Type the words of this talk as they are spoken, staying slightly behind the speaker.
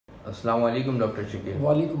अस्सलाम वालेकुम डॉक्टर शकील।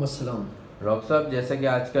 वालेकुम अस्सलाम। डॉक्टर साहब, जैसा कि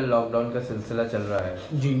आजकल लॉकडाउन का सिलसिला चल रहा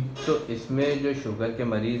है जी, तो इसमें जो शुगर के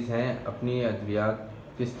मरीज़ हैं अपनी अद्वियात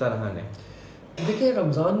किस तरह लें? देखिए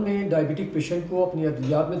रमज़ान में डायबिटिक पेशेंट को अपनी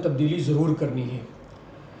अद्वियात में तब्दीली ज़रूर करनी है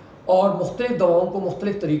और मुख्तलिफ़ दवाओं को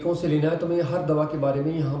मुख्तलिफ़ तरीक़ों से लेना है। तो मैं हर दवा के बारे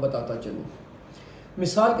में यहाँ बताता चलूँ।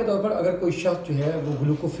 मिसाल के तौर पर अगर कोई शख्स जो है वो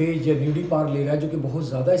ग्लूकोफेज या न्यूडीपार ले रहा है, जो कि बहुत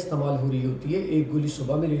ज़्यादा इस्तेमाल हो रही होती है, एक गोली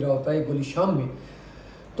सुबह में ले रहा होता है, एक गोली शाम में,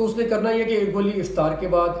 तो उसने करना यह कि एक गोली इफ्तार के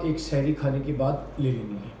बाद, एक सहरी खाने के बाद ले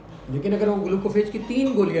लेनी है। लेकिन अगर वो ग्लूकोफेज की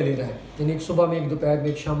 3 गोलियां ले रहा है, यानी एक सुबह में, एक दोपहर में,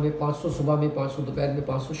 एक शाम में, 500 सुबह में, 500 दोपहर में,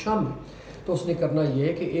 500 शाम में, तो उसने करना यह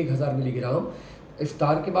है कि 1000 मिलीग्राम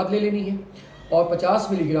इफ्तार के बाद ले लेनी है और 50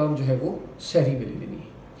 मिलीग्राम जो है वो सहरी में ले लेनी है।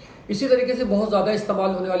 इसी तरीके से बहुत ज़्यादा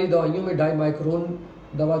इस्तेमाल होने वाली दवाइयों में डाइमाइक्रोन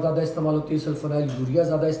दवा ज़्यादा इस्तेमाल होती है, सल्फोनाइल यूरिया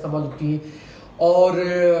ज़्यादा इस्तेमाल होती हैं और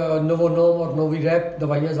नोवोनोम और नोवीरैप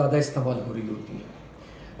दवाइयाँ ज़्यादा इस्तेमाल हो रही होती हैं।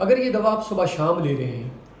 अगर ये दवा आप सुबह शाम ले रहे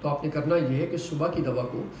हैं तो आपने करना ये है कि सुबह की दवा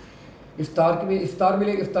को इफ्तार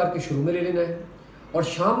के शुरू में ले लेना है और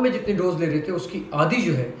शाम में जितनी डोज ले रहे थे उसकी आधी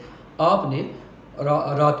जो है आपने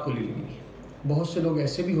रात को ले लेनी है। बहुत से लोग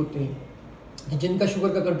ऐसे भी होते हैं कि जिनका शुगर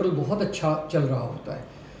का कंट्रोल बहुत अच्छा चल रहा होता है,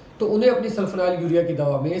 तो उन्हें अपनी सल्फोनाइल यूरिया की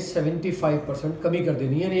दवा में 75% कमी कर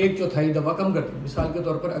देनी है, यानी 1/4 दवा कम कर देनी। मिसाल के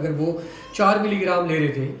तौर पर अगर वो 4 मिलीग्राम ले रहे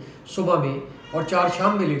थे सुबह में और 4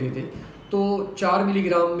 शाम में ले रहे थे, तो 4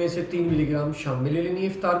 मिलीग्राम में से 3 मिलीग्राम शाम में ले लेनी है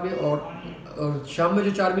इफ्तार में, और शाम में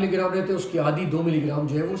जो 4 मिलीग्राम रहते हैं उसकी आधी 2 मिलीग्राम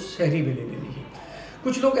जो है वो सहरी में ले लेनी है।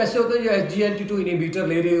 कुछ लोग ऐसे होते हैं जो SGLT2 इनहिबिटर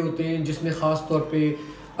ले रहे होते हैं, जिसमें ख़ास तौर पे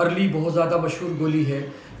अर्ली बहुत ज़्यादा मशहूर गोली है,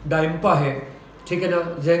 डाइम्पा है, ठीक है ना,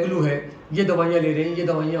 जैगलू है, ये दवाइयाँ ले रहे हैं। ये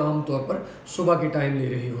दवाइयाँ आम तौर पर सुबह के टाइम ले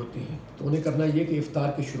रही होती हैं, तो उन्हें करना ये कि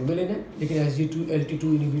इफ्तार के शुरू में लेना है। लेकिन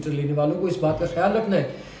SGLT2 इनहिबिटर लेने वालों को इस बात का ख्याल रखना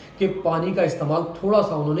है कि पानी का इस्तेमाल थोड़ा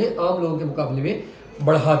सा उन्होंने आम लोगों के मुकाबले में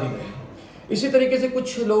बढ़ा देना है। इसी तरीके से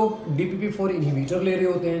कुछ लोग DPP4 इनहिबिटर ले रहे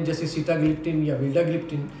होते हैं, जैसे सीटाग्लिप्टिन या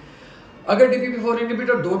विल्डाग्लिप्टिन। अगर DPP4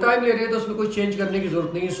 इनहिबिटर 2 टाइम ले रहे हैं तो उसमें कोई चेंज करने की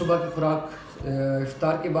ज़रूरत नहीं है। सुबह की खुराक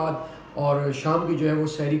इफ्तार के बाद और शाम की जो है वो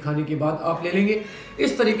सहरी खाने के बाद आप ले लेंगे।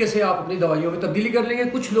 इस तरीके से आप अपनी दवाइयों में तब्दीली कर लेंगे।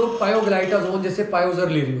 कुछ लोग पायोग्लाइटाजोन जैसे पायोजर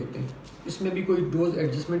ले रहे होते हैं, इसमें भी कोई डोज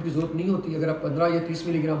एडजस्टमेंट की ज़रूरत नहीं होती। अगर आप 15 या 30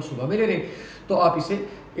 मिलीग्राम सुबह में ले रहे हैं तो आप इसे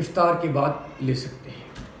इफ्तार के बाद ले सकते हैं।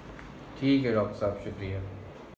 ठीक है डॉक्टर साहब, शुक्रिया।